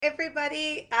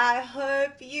everybody. I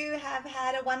hope you have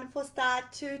had a wonderful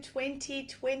start to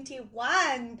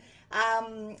 2021.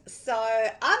 So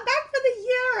I'm back for the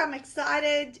year. I'm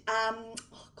excited. Oh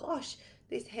gosh,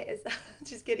 this hair's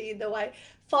just getting in the way.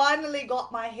 Finally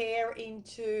got my hair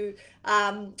into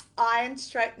iron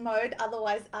straight mode.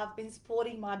 Otherwise, I've been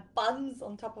sporting my buns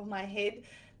on top of my head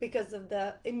because of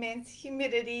the immense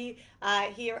humidity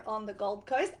here on the Gold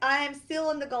Coast. I am still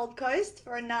on the Gold Coast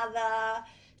for another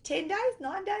 10 days,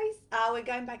 9 days. We're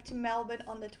going back to Melbourne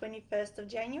on the 21st of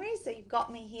January. So you've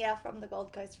got me here from the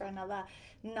Gold Coast for another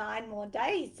 9 more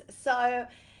days. So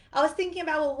I was thinking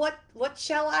about, well, what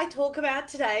shall I talk about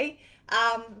today?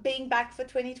 Being back for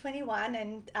 2021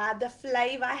 and the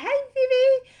flavor. Hey,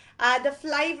 Vivi! The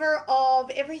flavor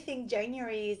of everything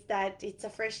January is that it's a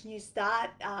fresh new start,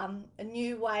 a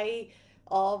new way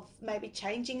of maybe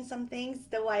changing some things,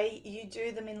 the way you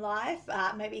do them in life,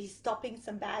 maybe stopping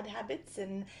some bad habits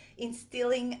and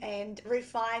instilling and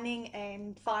refining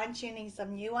and fine tuning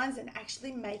some new ones and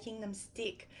actually making them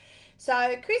stick.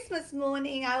 So, Christmas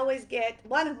morning, I always get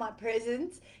one of my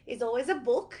presents is always a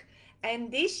book.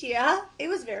 And this year, it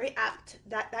was very apt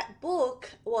that that book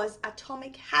was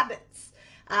Atomic Habits,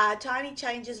 Tiny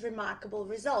Changes, Remarkable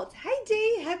Results. Hey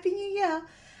Dee, Happy New Year.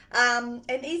 An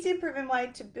easy and proven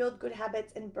way to build good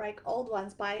habits and break old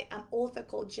ones by an author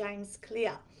called James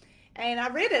Clear. And I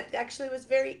read it. Actually, it was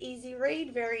very easy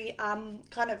read, very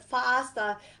kind of fast.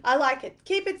 I like it.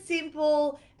 Keep it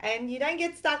simple, and you don't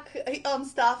get stuck on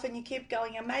stuff, and you keep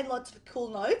going. I made lots of cool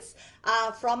notes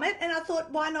from it, and I thought,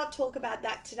 why not talk about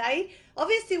that today?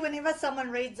 Obviously, whenever someone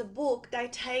reads a book, they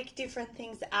take different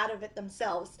things out of it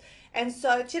themselves. And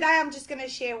so today, I'm just going to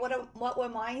share what were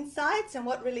my insights and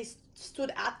what really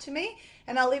stood out to me,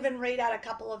 and I'll even read out a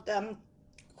couple of them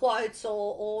quotes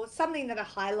or something that I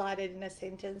highlighted in a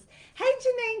sentence. Hey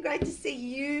Janine, great to see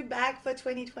you back for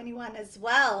 2021 as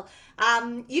well.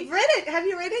 You've read it. Have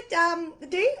you read it,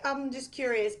 Dee? I'm just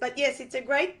curious. But yes, it's a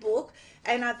great book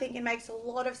and I think it makes a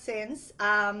lot of sense.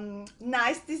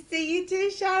 Nice to see you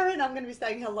too, Sharon. I'm going to be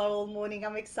saying hello all morning.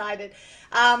 I'm excited.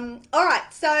 All right,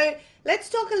 so let's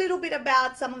talk a little bit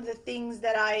about some of the things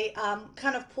that I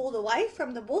kind of pulled away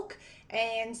from the book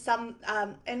and some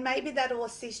and maybe that will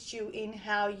assist you in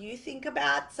how you think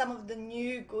about some of the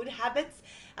new good habits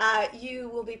you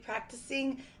will be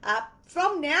practicing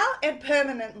from now and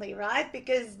permanently, right?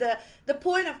 Because the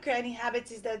point of creating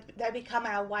habits is that they become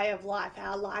our way of life,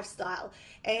 our lifestyle,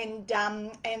 and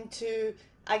to,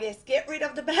 I guess, get rid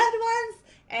of the bad ones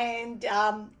and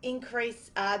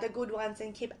increase the good ones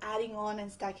and keep adding on and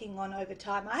stacking on over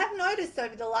time. I have noticed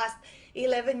over the last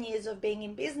 11 years of being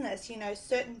in business,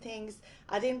 certain things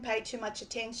I didn't pay too much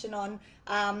attention on.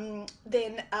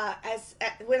 Then,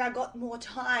 when I got more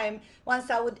time, once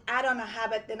I would add on a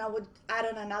habit, then I would add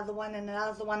on another one and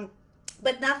another one.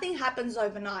 But nothing happens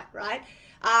overnight, right?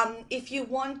 If you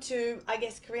want to, I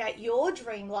guess, create your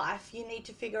dream life, you need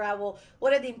to figure out, well,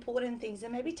 what are the important things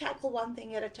and maybe tackle one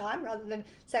thing at a time rather than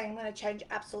saying, I'm going to change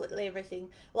absolutely everything.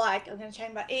 Like, I'm going to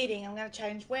change my eating, I'm going to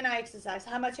change when I exercise,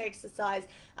 how much I exercise,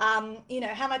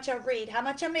 how much I read, how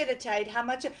much I meditate,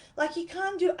 like, you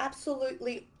can't do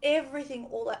absolutely everything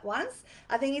all at once.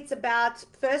 I think it's about,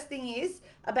 first thing is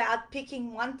about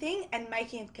picking one thing and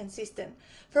making it consistent.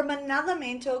 From another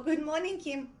mentor, good morning,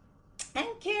 Kim and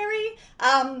Carrie.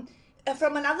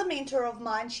 From another mentor of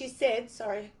mine, she said,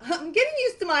 sorry, I'm getting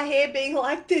used to my hair being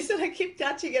like this and I keep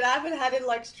touching it. I haven't had it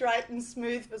like straight and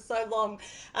smooth for so long,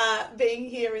 being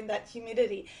here in that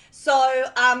humidity. So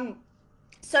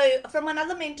from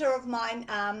another mentor of mine,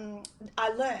 I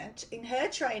learned in her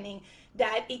training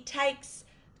that it takes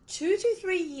 2 to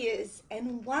 3 years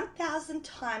and 1,000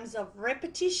 times of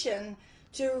repetition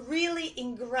to really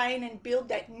ingrain and build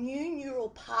that new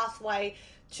neural pathway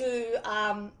to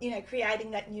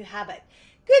creating that new habit.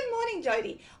 Good morning,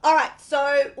 Jody. All right,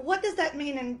 so what does that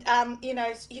mean? And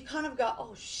you kind of go,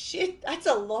 oh shit, that's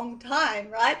a long time,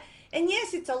 right? And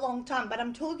yes, it's a long time, but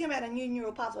I'm talking about a new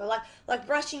neural pathway. Like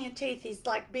brushing your teeth is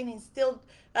like being instilled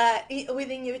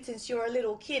within you since you're a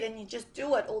little kid, and you just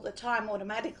do it all the time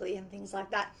automatically and things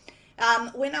like that.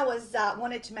 When I was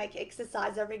wanted to make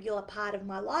exercise a regular part of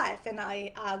my life, and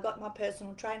I got my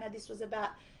personal trainer. This was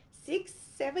about 6,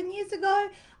 7 years ago.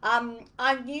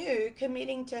 I knew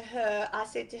committing to her, I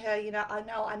said to her, I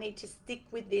know I need to stick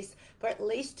with this for at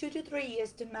least 2 to 3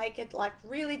 years to make it like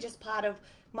really just part of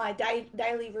my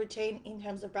daily routine in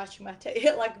terms of brushing my teeth,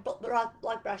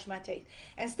 like brushing my teeth.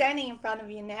 And standing in front of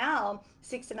you now,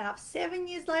 6.5, 7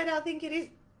 years later, I think it is,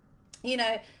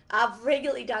 I've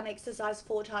regularly done exercise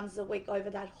 4 times a week over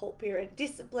that whole period.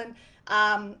 Discipline,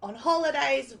 on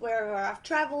holidays wherever I've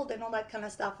traveled and all that kind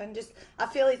of stuff, and just I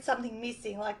feel it's something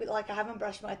missing, like I haven't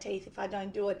brushed my teeth if I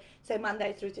don't do it, say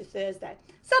Monday through to Thursday.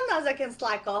 Sometimes I can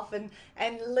slack off and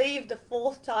leave the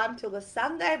fourth time till the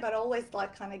Sunday, but I always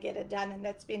like kind of get it done, and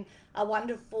that's been a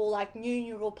wonderful like new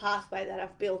neural pathway that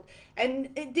I've built, and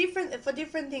different for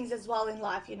different things as well in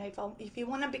life. You know, if you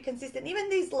want to be consistent, even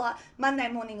these Monday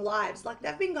morning lives, like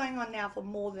they've been going on now for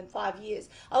more than 5 years.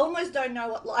 I almost don't know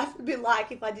what life would be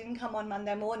like if I didn't come on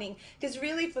Monday morning, because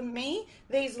really for me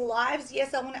these lives,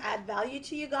 yes, I want to add value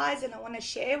to you guys and I want to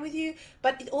share with you,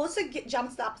 but it also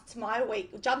jumpstarts my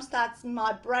week, jumpstarts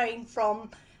my brain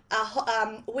from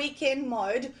weekend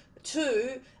mode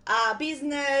to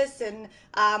business, and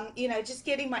you know, just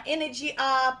getting my energy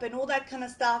up and all that kind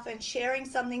of stuff, and sharing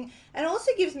something. And it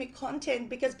also gives me content,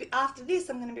 because after this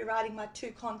I'm going to be writing my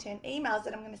 2 content emails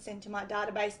that I'm going to send to my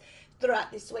database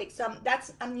throughout this week. So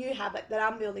that's a new habit that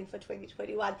I'm building for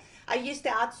 2021. I used to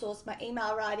outsource my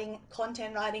email writing,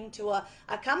 content writing to a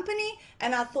company,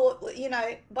 and I thought, you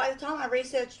know, by the time I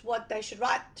researched what they should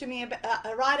write to me about,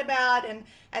 write about, and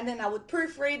then I would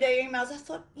proofread their emails, I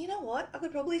thought, you know what, I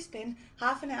could probably spend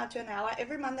half an hour to an hour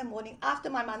every Monday morning after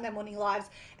my Monday morning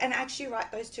lives and actually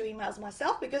write those 2 emails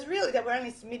myself, because really they were only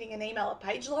submitting an email a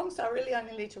page long, so I really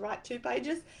only need to write 2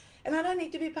 pages. And I don't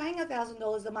need to be paying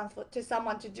 $1,000 a month to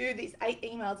someone to do these 8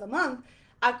 emails a month.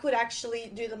 I could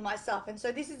actually do them myself. And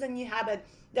so this is a new habit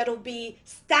that'll be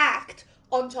stacked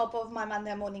on top of my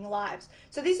Monday morning lives.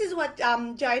 So this is what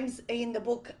James in the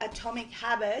book Atomic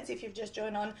Habits, if you've just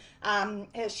joined on,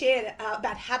 has shared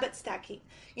about habit stacking.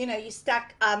 You know, you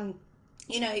stack,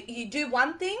 you know, you do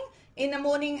one thing in the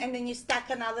morning and then you stack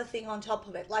another thing on top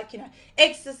of it, like, you know,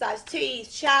 exercise,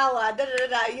 teeth, shower,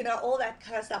 you know, all that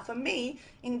kind of stuff. For me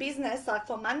in business, like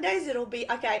for Mondays, it'll be,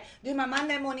 okay, do my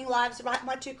Monday morning lives, write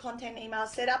my 2 content emails,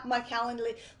 set up my calendar.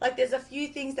 Like there's a few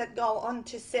things that go on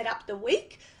to set up the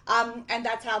week, and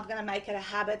that's how I'm going to make it a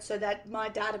habit, so that my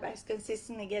database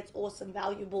consistently gets awesome,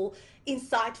 valuable,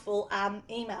 insightful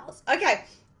emails. Okay.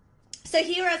 So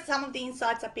here are some of the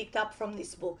insights I picked up from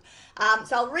this book.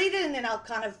 So I'll read it and then I'll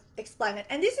kind of explain it.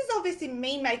 And this is obviously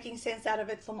me making sense out of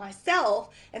it for myself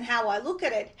and how I look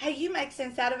at it. How you make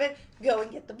sense out of it, go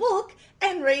and get the book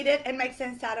and read it and make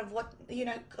sense out of what, you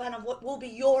know, kind of what will be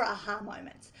your aha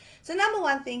moments. So number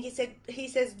one thing, he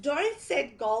says, don't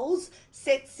set goals,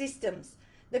 set systems.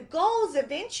 The goals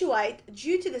eventuate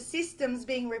due to the systems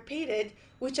being repeated,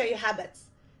 which are your habits.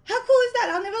 How cool is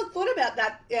that? I never thought about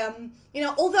that. You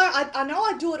know, although I know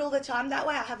I do it all the time that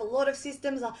way. I have a lot of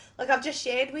systems, like I've just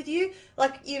shared with you.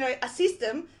 Like, you know, a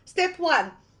system, step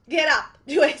 1, get up,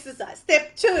 do exercise.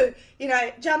 Step 2, you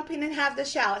know, jump in and have the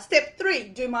shower. Step 3,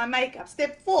 do my makeup.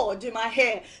 Step 4, do my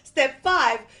hair. Step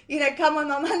 5, you know, come on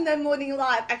my Monday morning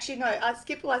live. Actually, no, I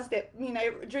skipped one step, you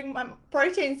know, drink my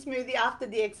protein smoothie after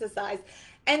the exercise.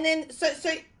 And then, so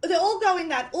they all go in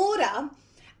that order.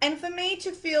 And for me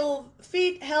to feel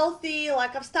fit, healthy,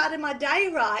 like I've started my day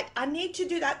right, I need to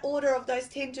do that order of those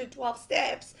 10 to 12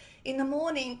 steps in the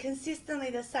morning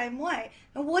consistently the same way.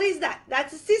 And what is that?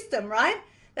 That's a system, right?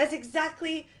 That's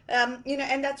exactly, you know,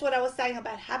 and that's what I was saying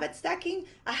about habit stacking.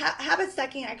 Habit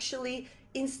stacking actually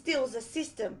instills a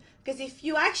system, because if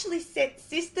you actually set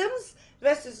systems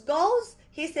versus goals,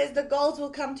 he says the goals will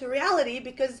come to reality,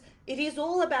 because it is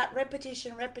all about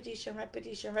repetition, repetition,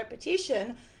 repetition,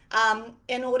 repetition.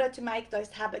 In order to make those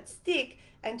habits stick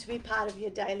and to be part of your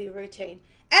daily routine.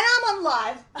 And I'm on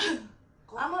live.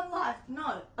 I'm on live.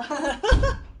 No.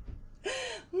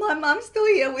 My mum's still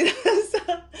here with us.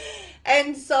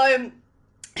 And so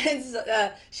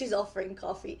she's offering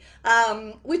coffee,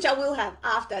 which I will have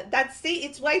after.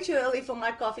 It's way too early for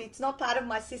my coffee. It's not part of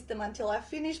my system until I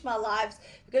finish my lives,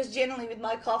 because generally with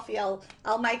my coffee, I'll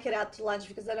make it out to lunch,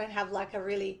 because I don't have like a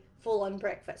really full-on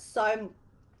breakfast. So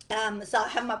I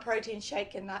have my protein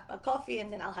shake and my coffee,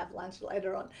 and then I'll have lunch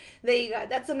later on. There you go.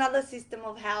 That's another system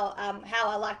of how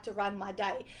I like to run my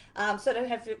day, so I don't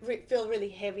have to feel really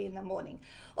heavy in the morning.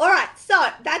 All right, so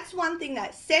that's one thing,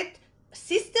 that set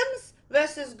systems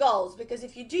versus goals, because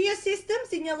if you do your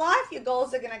systems in your life, your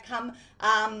goals are going to come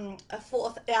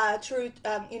forth true,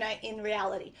 you know, in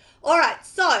reality. All right,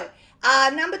 so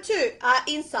number 2,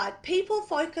 insight. People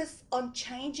focus on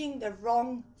changing the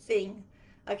wrong thing.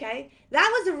 Okay, that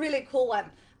was a really cool one.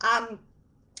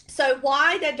 So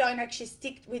why they don't actually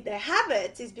stick with their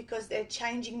habits is because they're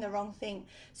changing the wrong thing.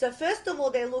 So first of all,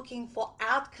 they're looking for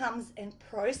outcomes and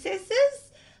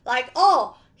processes. Like,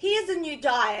 oh, here's a new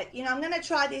diet. You know, I'm going to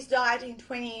try this diet in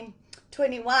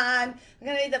 21. I'm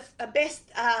going to be the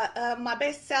my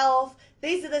best self.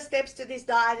 These are the steps to this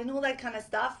diet and all that kind of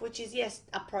stuff, which is, yes,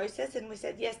 a process. And we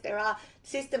said, yes, there are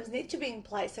systems need to be in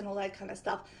place and all that kind of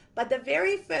stuff. But the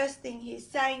very first thing he's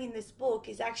saying in this book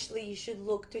is actually you should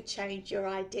look to change your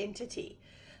identity,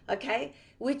 okay?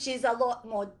 Which is a lot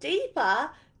more deeper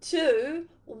to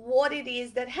what it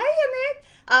is that, hey,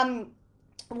 Annette,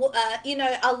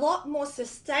 a lot more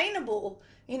sustainable,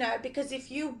 because if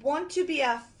you want to be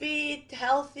a fit,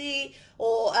 healthy,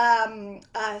 or a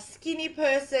skinny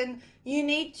person, you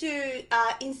need to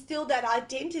instill that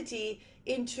identity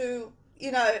into,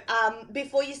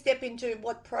 before you step into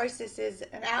what processes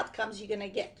and outcomes you're going to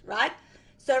get, right?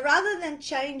 So rather than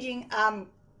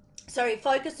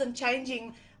focus on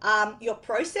changing your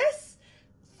process,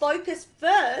 focus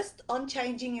first on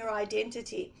changing your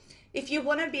identity. If you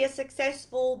want to be a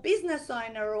successful business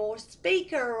owner or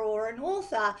speaker or an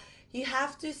author, you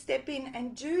have to step in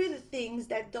and do the things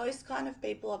that those kind of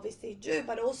people obviously do,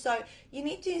 but also you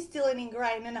need to instill and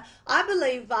ingrain. And I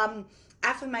believe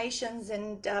affirmations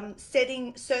and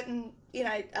setting certain,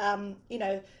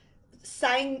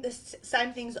 saying the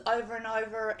same things over and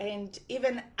over, and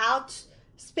even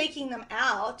speaking them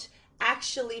out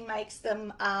actually makes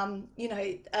them,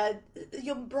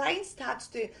 your brain starts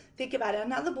to think about it.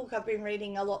 Another book I've been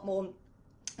reading a lot more,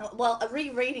 well,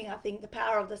 rereading, I think, The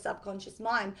Power of the Subconscious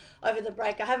Mind over the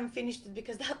break. I haven't finished it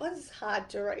because that one's hard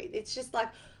to read. It's just like,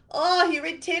 oh, you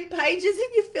read 10 pages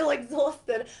and you feel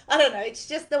exhausted. I don't know. It's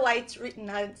just the way it's written.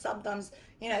 And sometimes,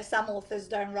 some authors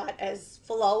don't write as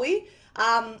flowy.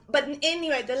 But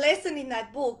anyway, the lesson in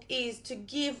that book is to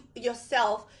give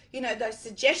yourself, those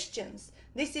suggestions.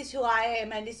 This is who I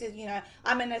am, and this is,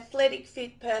 I'm an athletic,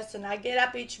 fit person. I get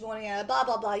up each morning, blah,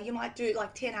 blah, blah. You might do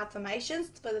like 10 affirmations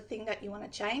for the thing that you want to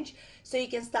change, so you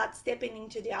can start stepping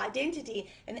into the identity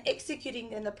and executing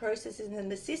then the processes and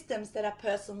the systems that a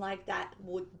person like that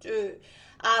would do.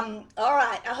 All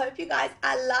right, I hope you guys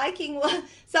are liking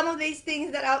some of these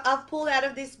things that I've pulled out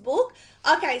of this book.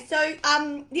 Okay, so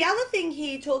the other thing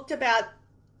he talked about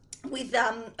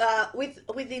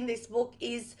within this book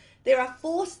is there are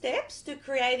 4 steps to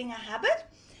creating a habit.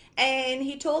 And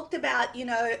he talked about, and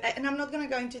I'm not going to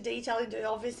go into detail into,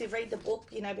 obviously read the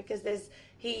book, because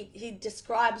he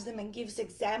describes them and gives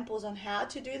examples on how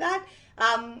to do that.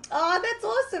 Oh, that's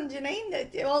awesome,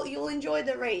 Janine. You'll enjoy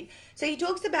the read. So he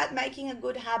talks about making a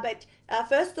good habit.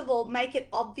 First of all, make it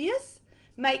obvious,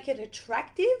 make it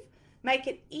attractive, make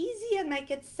it easy, and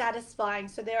make it satisfying.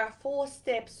 So there are 4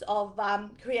 steps of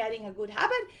creating a good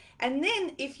habit. And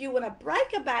then if you want to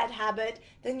break a bad habit,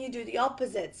 then you do the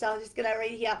opposite. So I'm just going to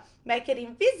read here. Make it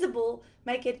invisible,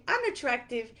 make it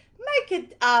unattractive, make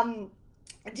it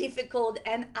difficult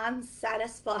and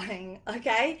unsatisfying.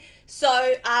 Okay,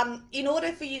 so in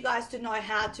order for you guys to know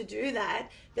how to do that,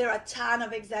 there are a ton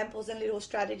of examples and little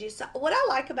strategies. So what I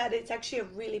like about it, it's actually a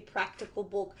really practical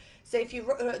book. So if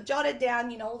you jot it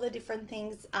down, all the different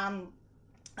things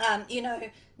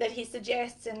that he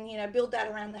suggests, and build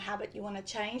that around the habit you want to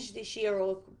change this year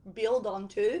or build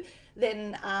onto,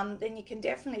 then you can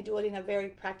definitely do it in a very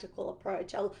practical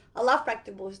approach. I love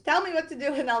practicals. Tell me what to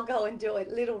do and I'll go and do it.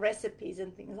 Little recipes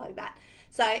and things like that.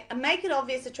 So make it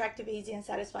obvious, attractive, easy, and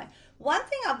satisfying. One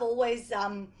thing I've always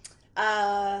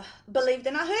believed,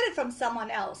 and I heard it from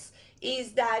someone else,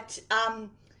 is that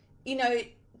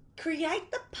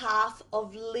create the path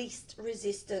of least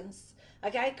resistance.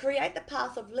 Okay, create the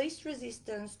path of least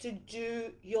resistance to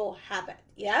do your habit.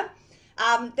 Yeah.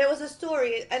 There was a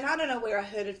story, and I don't know where I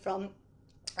heard it from.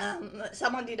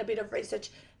 Someone did a bit of research.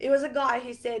 It was a guy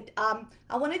who said,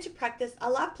 I wanted to practice. I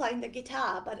love playing the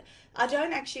guitar, but I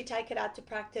don't actually take it out to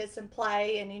practice and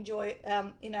play and enjoy,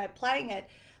 playing it.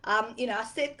 I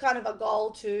set kind of a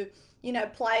goal to,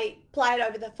 play it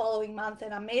over the following month,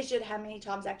 and I measured how many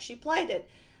times I actually played it.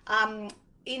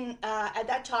 At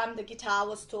that time, the guitar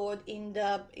was stored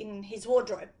in his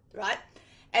wardrobe, right?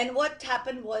 And what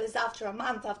happened was, after a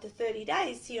month, after 30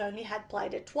 days, he only had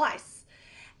played it twice.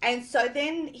 And so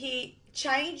then he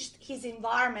changed his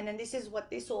environment, and this is what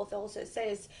this author also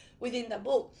says within the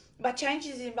book, but changed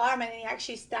his environment, and he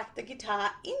actually stacked the guitar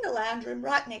in the lounge room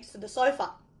right next to the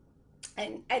sofa.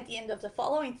 And at the end of the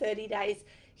following 30 days,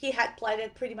 he had played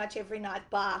it pretty much every night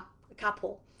bar a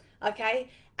couple. Okay,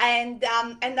 and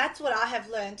that's what I have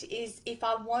learned is, if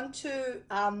I want to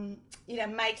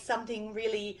make something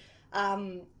really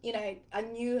a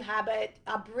new habit,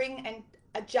 I bring and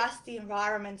adjust the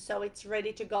environment so it's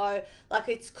ready to go, like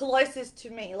it's closest to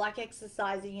me, like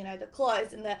exercising, the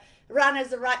clothes and the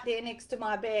runners are right there next to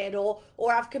my bed, or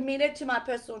I've committed to my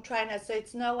personal trainer, so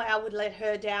it's no way I would let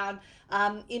her down.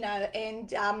 And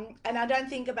I don't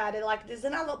think about it like there's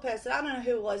another person, I don't know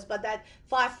who it was, but that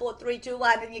 5, 4, 3, 2,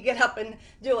 1, and you get up and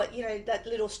do it, that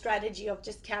little strategy of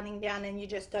just counting down, and you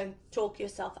just don't talk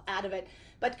yourself out of it.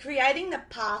 But creating the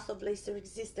path of least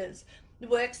resistance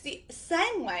works the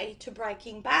same way to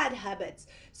breaking bad habits.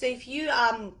 So if you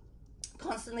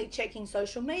constantly checking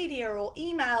social media or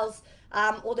emails,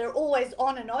 or they're always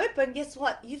on and open, guess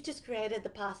what? You've just created the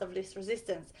path of least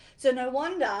resistance. So no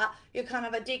wonder you're kind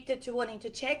of addicted to wanting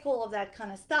to check all of that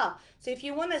kind of stuff. So if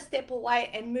you want to step away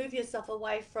and move yourself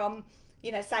away from,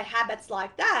 say habits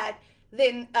like that,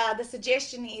 then the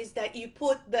suggestion is that you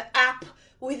put the app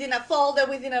within a folder,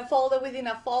 within a folder, within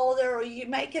a folder, or you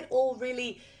make it all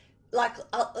really like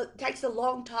it takes a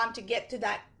long time to get to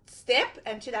that step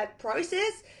and to that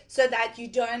process, so that you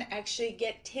don't actually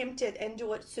get tempted and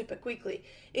do it super quickly.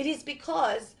 It is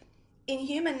because in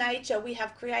human nature we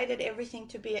have created everything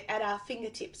to be at our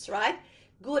fingertips, right?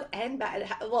 Good and bad,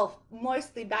 well,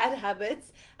 mostly bad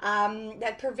habits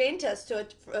that prevent us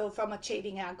from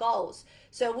achieving our goals.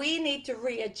 So we need to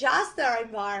readjust our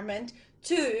environment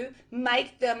to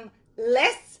make them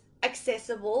less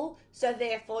accessible, so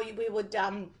therefore we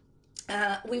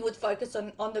would focus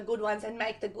on the good ones and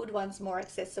make the good ones more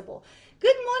accessible.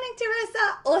 Good morning,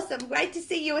 Teresa. Awesome. Great to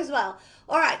see you as well.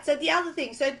 All right. So the other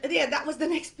thing, that was the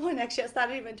next point. Actually, I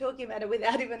started even talking about it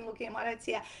without even looking at my notes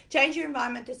here. Change your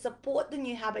environment to support the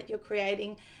new habit you're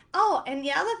creating. Oh, and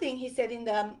the other thing he said in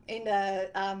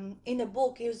the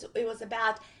book, it was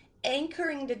about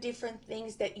anchoring the different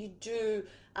things that you do,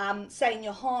 say in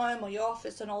your home or your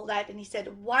office and all that. And he said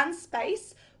one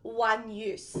space, one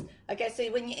use. Okay, so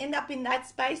when you end up in that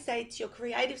space, say it's your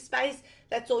creative space,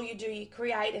 that's all you do. You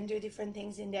create and do different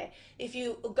things in there. If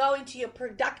you go into your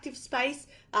productive space,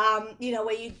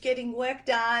 where you're getting work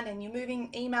done and you're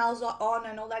moving emails on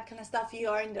and all that kind of stuff, you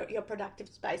are in your productive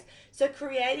space. So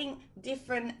creating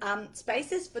different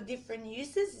spaces for different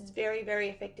uses is very, very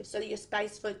effective. So your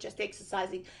space for just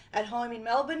exercising at home in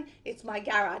Melbourne, it's my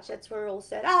garage. That's where we're all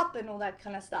set up and all that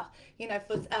kind of stuff.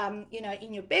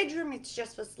 In your bedroom, it's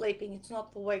just for sleeping. It's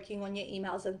not for working on your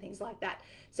emails and things like that.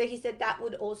 So he said that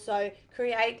would also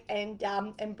create and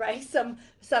break some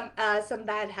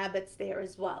bad habits there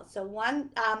as well. So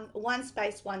one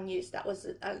space, one use. That was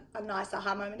a nice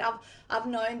aha moment. I've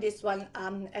known this one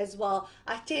as well.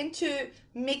 I tend to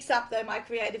mix up though my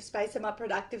creative space and my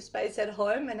productive space at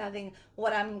home, and I think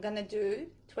what I'm gonna do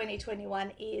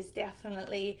 2021 is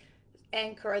definitely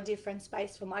anchor a different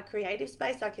space for my creative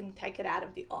space so I can take it out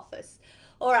of the office.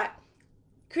 All right,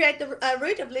 create the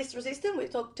route of least resistance. We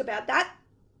talked about that.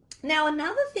 Now,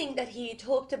 another thing that he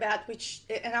talked about,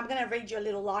 and I'm going to read you a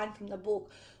little line from the book,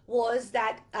 was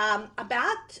that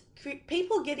about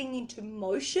people getting into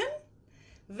motion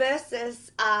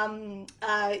versus,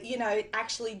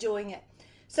 actually doing it.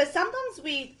 So sometimes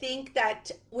we think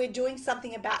that we're doing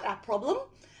something about our problem,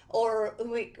 or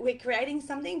we're creating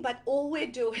something, but all we're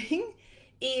doing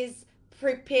is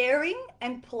preparing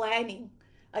and planning.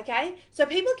 Okay, so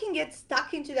people can get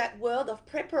stuck into that world of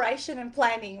preparation and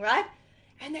planning, right?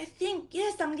 And they think,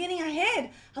 yes, I'm getting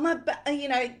ahead.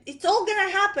 It's all going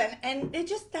to happen. And they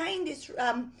just stay in this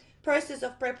process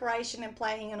of preparation and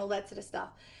planning and all that sort of stuff.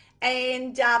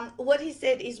 And what he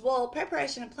said is, well,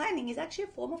 preparation and planning is actually a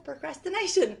form of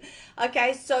procrastination.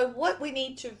 Okay, so what we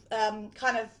need to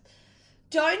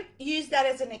don't use that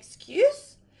as an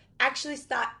excuse. Actually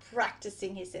start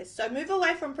practicing, he says. So move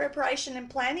away from preparation and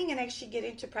planning and actually get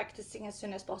into practicing as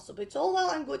soon as possible. It's all well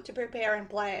and good to prepare and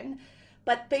plan,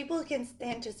 but people can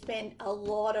tend to spend a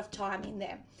lot of time in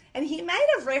them. And he made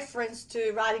a reference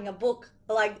to writing a book,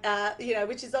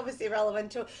 which is obviously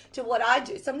relevant to what I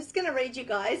do. So I'm just going to read you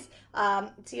guys.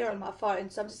 It's here on my phone.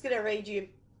 So I'm just going to read you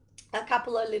a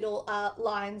couple of little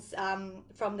lines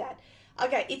from that.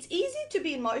 Okay, it's easy to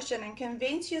be in motion and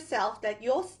convince yourself that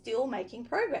you're still making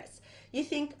progress. You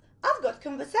think, I've got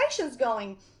conversations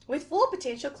going with 4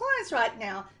 potential clients right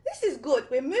now. This is good.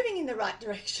 We're moving in the right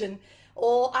direction.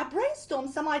 Or I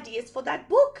brainstormed some ideas for that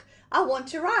book I want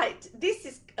to write. This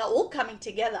is all coming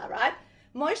together, right?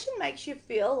 Motion makes you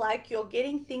feel like you're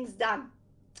getting things done,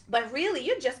 but really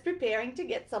you're just preparing to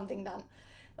get something done.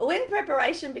 When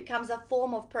preparation becomes a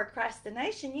form of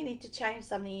procrastination, you need to change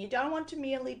something. You don't want to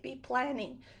merely be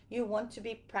planning. You want to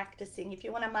be practicing. If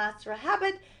you want to master a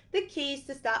habit, the key is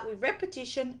to start with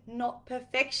repetition, not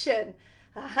perfection.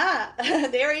 Aha,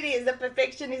 there it is, the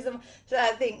perfectionism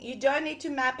thing. You don't need to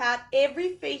map out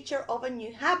every feature of a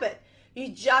new habit. You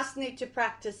just need to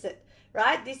practice it.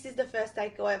 right? This is the first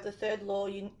takeaway of the third law.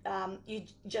 You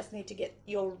just need to get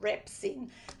your reps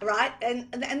in, right?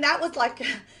 And that was like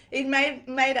it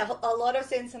made a lot of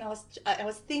sense. And I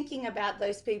was thinking about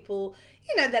those people,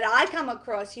 that I come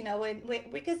across,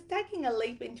 because taking a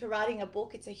leap into writing a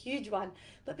book, it's a huge one,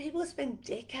 but people spend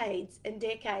decades and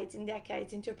decades and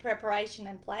decades into preparation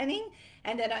and planning,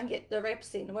 and they don't get the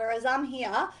reps in. Whereas I'm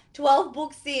here, 12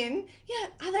 books in. Yeah,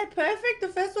 are they perfect? The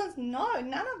first ones, no,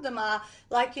 none of them are.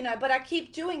 But I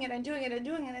keep doing it and doing it and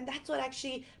doing it, and that's what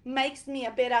actually makes me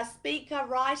a better speaker,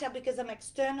 writer, because I'm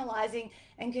externalizing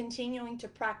and continuing to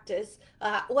practice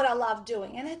what I love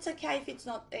doing. And it's okay if it's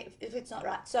not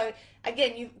right. So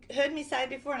again, you've heard me say it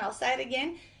before, and I'll say it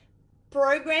again: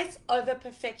 progress over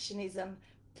perfectionism,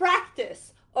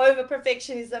 practice over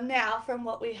perfectionism now, from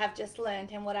what we have just learned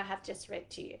and what I have just read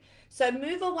to you. So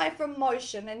move away from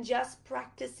motion and just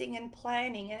practicing and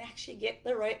planning, and actually get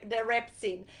the reps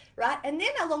in, right? And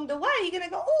then along the way, you're going to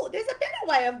go, oh, there's a better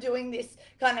way of doing this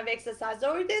kind of exercise,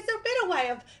 or there's a better way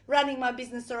of running my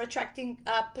business, or attracting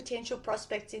potential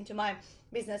prospects into my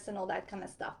business, and all that kind of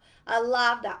stuff. I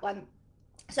love that one.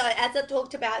 So as I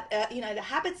talked about, the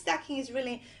habit stacking is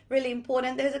really, really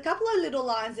important. There's a couple of little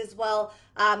lines as well,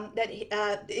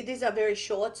 these are very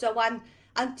short. So one,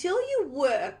 until you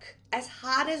work as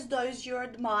hard as those you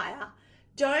admire,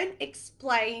 don't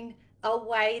explain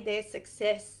away their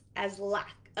success as luck.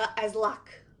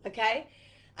 Okay.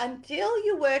 Until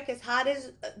you work as hard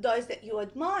as those that you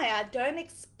admire, don't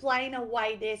explain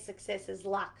away their success as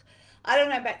luck. I don't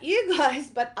know about you guys,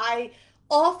 but I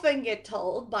often get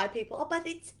told by people, oh, but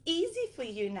it's easy for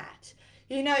you, Nat.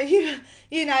 You've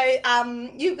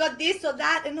got this or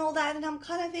that and all that. And I'm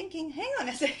kind of thinking, hang on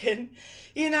a second.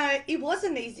 It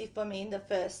wasn't easy for me in the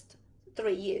first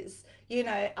 3 years.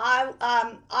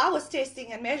 I was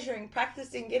testing and measuring,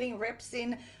 practicing, getting reps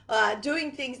in,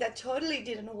 doing things that totally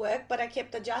didn't work, but I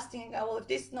kept adjusting and go, well, if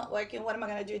this is not working, what am I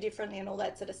going to do differently, and all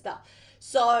that sort of stuff.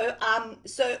 So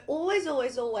always,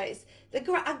 always, always, a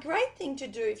great thing to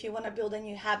do if you want to build a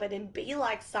new habit and be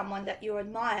like someone that you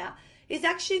admire is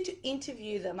actually to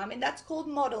interview them. I mean, that's called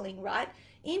modeling, right?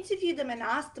 Interview them and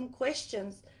ask them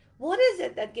questions. What is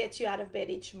it that gets you out of bed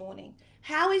each morning?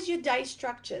 How is your day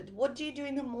structured? What do you do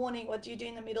in the morning? What do you do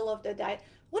in the middle of the day?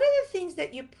 What are the things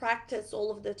that you practice all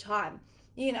of the time?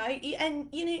 You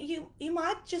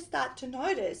might just start to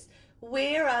notice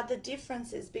where are the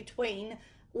differences between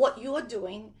what you're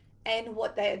doing and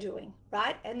what they are doing,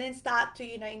 right? And then start to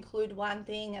include one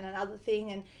thing and another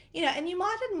thing, and you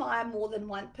might admire more than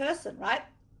one person, right?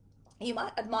 You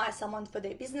might admire someone for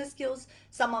their business skills,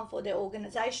 someone for their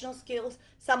organizational skills,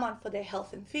 someone for their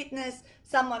health and fitness,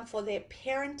 someone for their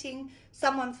parenting,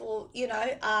 someone for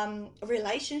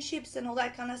relationships and all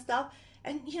that kind of stuff.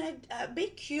 And be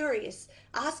curious.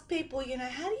 Ask people,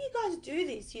 how do you guys do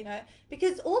this?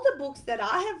 Because all the books that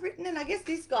I have written, and I guess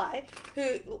this guy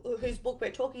whose book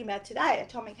we're talking about today,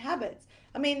 Atomic Habits,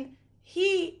 I mean,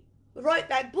 he wrote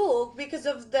that book because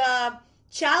of the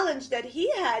challenge that he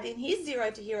had in his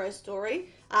Zero to Hero story,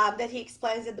 that he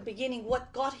explains at the beginning,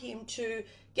 what got him to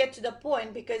get to the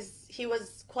point, because he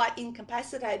was quite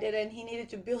incapacitated and he needed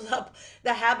to build up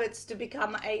the habits to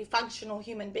become a functional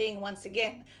human being once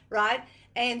again, right?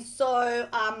 And so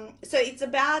it's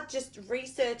about just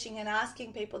researching and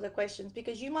asking people the questions,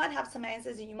 because you might have some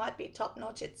answers and you might be top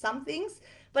notch at some things,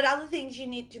 but other things you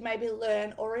need to maybe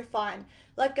learn or refine.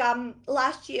 Like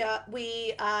last year,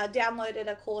 we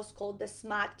downloaded a course called the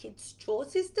Smart Kids Chore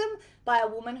System by a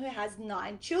woman who has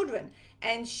 9 children,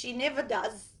 and she never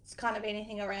does kind of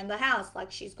anything around the house.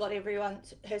 Like, she's got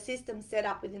her system set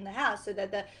up within the house so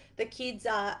that the kids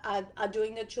are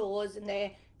doing the chores and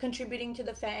they're contributing to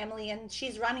the family, and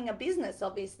she's running a business,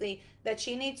 obviously, that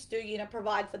she needs to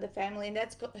provide for the family, and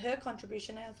that's her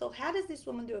contribution. And I thought, how does this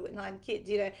woman do it with 9 kids?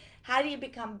 How do you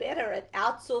become better at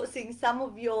outsourcing some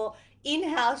of your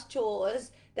in-house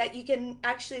chores, that you can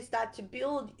actually start to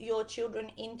build your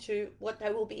children into what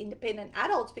they will be independent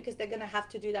adults, because they're going to have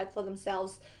to do that for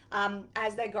themselves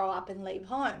as they grow up and leave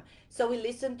home. So we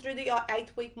listened through the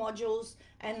 8-week modules,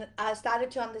 and I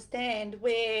started to understand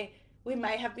where we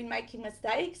may have been making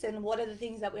mistakes and what are the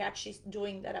things that we're actually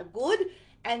doing that are good,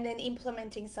 and then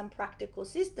implementing some practical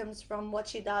systems from what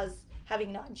she does,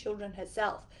 having 9 children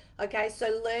herself. Okay,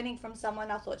 so learning from someone,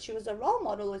 I thought she was a role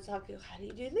model. It's like, how do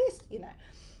you do this?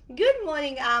 Good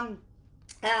morning.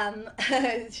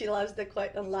 She loves the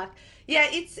quote on luck. Yeah,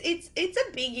 it's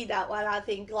a biggie, that one, I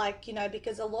think,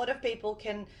 because a lot of people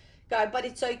can go, but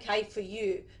it's okay for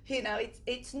you.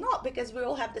 It's not, because we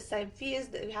all have the same fears,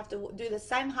 that we have to do the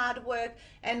same hard work,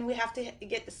 and we have to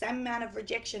get the same amount of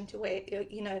rejection to where,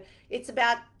 it's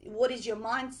about what is your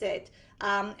mindset,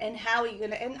 and how are you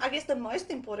going to, and I guess the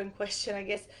most important question, I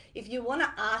guess, if you want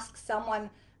to ask someone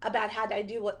about how they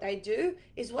do what they do,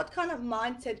 is what kind of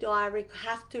mindset do I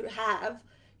have to have,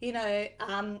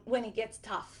 when it gets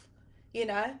tough, you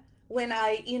know, when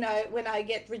I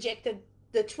get rejected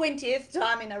the 20th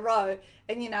time in a row,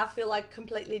 and I feel like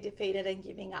completely defeated and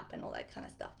giving up and all that kind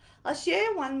of stuff. I'll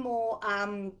share one more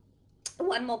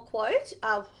quote,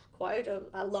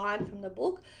 a line from the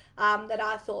book, that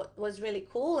I thought was really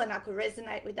cool and I could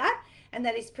resonate with that, and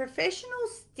that is: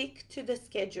 professionals stick to the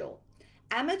schedule,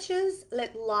 amateurs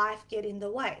let life get in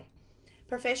the way.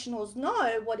 Professionals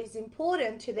know what is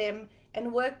important to them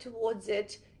and work towards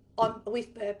it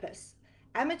with purpose.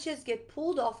 Amateurs get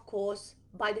pulled off course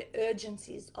by the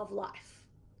urgencies of life.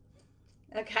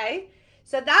 Okay,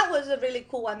 so that was a really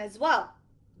cool one as well,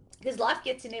 because life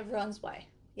gets in everyone's way.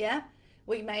 Yeah,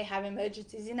 we may have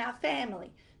emergencies in our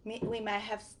family, we may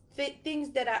have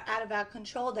things that are out of our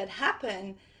control that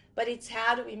happen, but it's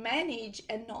how do we manage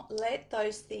and not let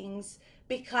those things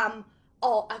become,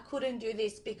 oh, I couldn't do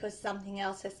this because something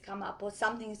else has come up or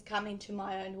something's come into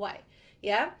my own way.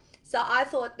 Yeah, so I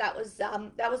thought that was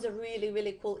a really,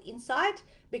 really cool insight,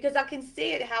 because I can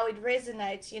see it, how it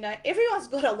resonates. Everyone's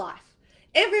got a life,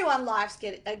 everyone's life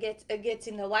gets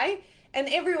in the way, and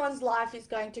everyone's life is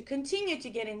going to continue to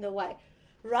get in the way.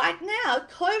 Right now,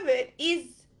 COVID is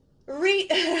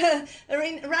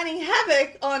running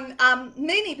havoc on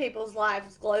many people's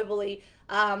lives globally,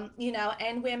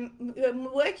 and we're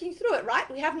working through it, right?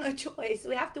 We have no choice.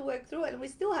 We have to work through it, and we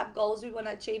still have goals we want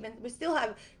to achieve, and we still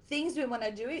have things we want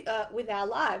to do with our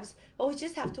lives, but we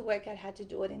just have to work out how to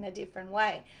do it in a different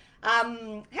way.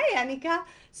 Hey, Annika.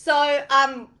 So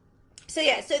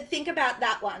think about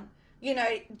that one.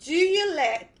 Do you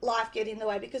let life get in the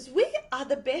way? Because we are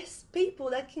the best people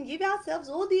that can give ourselves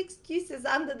all the excuses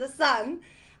under the sun,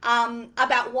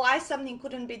 about why something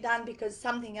couldn't be done because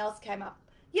something else came up.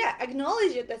 Yeah,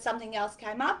 acknowledge it that something else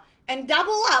came up, and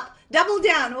double up, double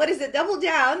down. What is it? Double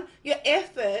down your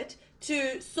effort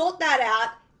to sort that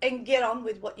out and get on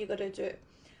with what you got to do.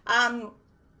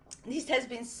 This has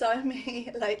been so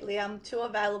me lately. I'm too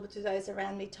available to those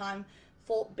around me. Time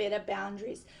for better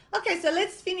boundaries. Okay, so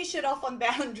let's finish it off on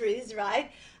boundaries, right?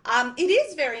 It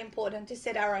is very important to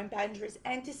set our own boundaries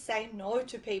and to say no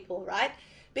to people, right?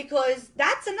 Because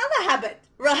that's another habit,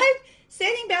 right?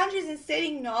 Setting boundaries and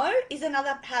saying no is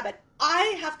another habit.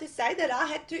 I have to say that I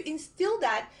had to instill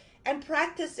that and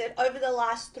practice it over the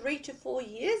last 3 to 4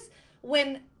 years,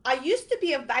 when I used to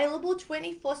be available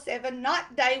 24/7,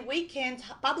 night, day, weekends,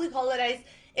 public holidays,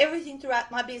 everything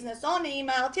throughout my business, on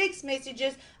email, text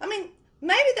messages. I mean,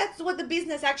 maybe that's what the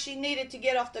business actually needed to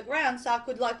get off the ground, so I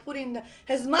could put in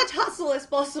as much hustle as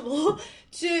possible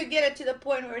to get it to the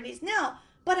point where it is now.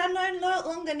 But I no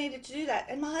longer needed to do that.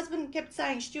 And my husband kept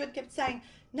saying, Stuart kept saying,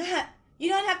 Nat, you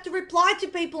don't have to reply to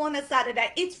people on a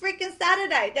Saturday. It's freaking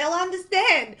Saturday. They'll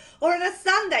understand. Or on a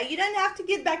Sunday. You don't have to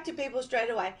get back to people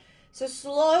straight away. So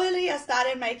slowly I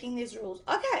started making these rules.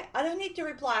 Okay, I don't need to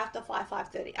reply after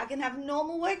 5:30. I can have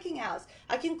normal working hours.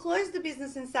 I can close the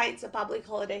business and say it's a public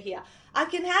holiday here. I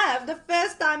can have, the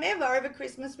first time ever over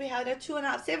Christmas, we had a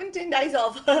 17 days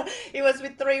off. It was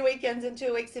with 3 weekends and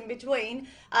 2 weeks in between,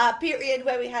 period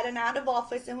where we had an out of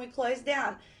office and we closed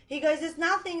down. He goes, there's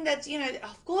nothing that's,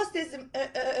 of course there's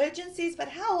urgencies, but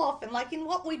how often, like in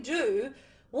what we do,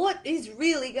 what is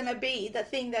really going to be the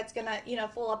thing that's going to,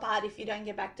 fall apart if you don't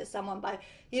get back to someone by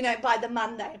the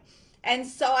Monday? And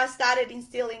so I started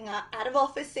instilling out of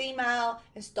office email,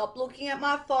 and stopped looking at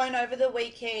my phone over the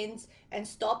weekends, and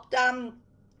stopped, and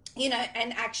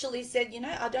actually said,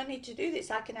 I don't need to do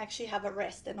this. I can actually have a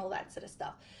rest and all that sort of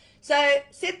stuff. So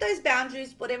set those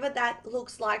boundaries, whatever that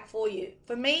looks like for you.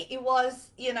 For me, it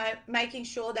was, making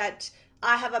sure that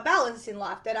I have a balance in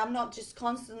life, that I'm not just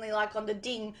constantly on the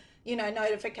ding,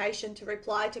 notification to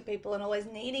reply to people and always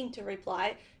needing to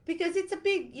reply, because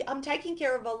I'm taking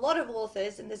care of a lot of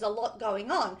authors and there's a lot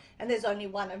going on and there's only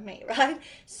one of me, right?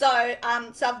 So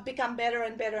I've become better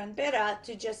and better and better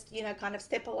to just, kind of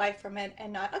step away from it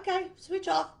and know, okay, switch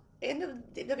off. End of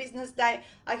the business day,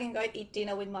 I can go eat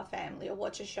dinner with my family or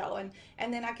watch a show, and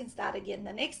then I can start again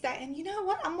the next day. And you know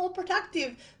what? I'm more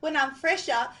productive when I'm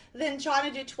fresher than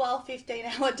trying to do 12,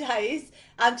 15-hour days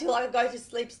until I go to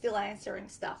sleep still answering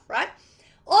stuff, right?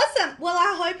 Awesome. Well,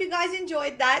 I hope you guys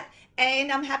enjoyed that,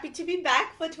 and I'm happy to be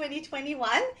back for 2021,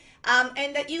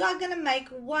 and that you are going to make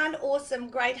one awesome,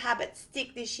 great habit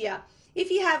stick this year. If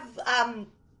you have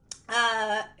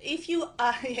If you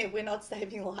yeah, we're not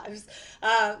saving lives.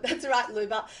 That's right,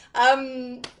 Luba.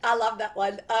 I love that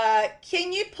one.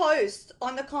 Can you post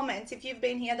on the comments if you've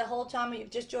been here the whole time or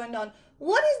you've just joined on?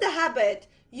 What is the habit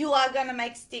you are going to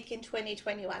make stick in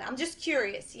 2021? I'm just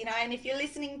curious, and if you're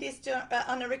listening this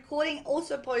on a recording,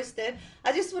 also post it.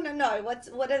 I just want to know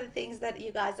what are the things that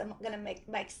you guys are going to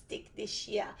make stick this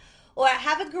year. All right,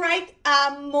 have a great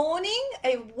morning,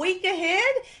 a week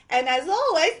ahead, and as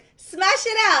always, smash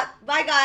it out. Bye, guys.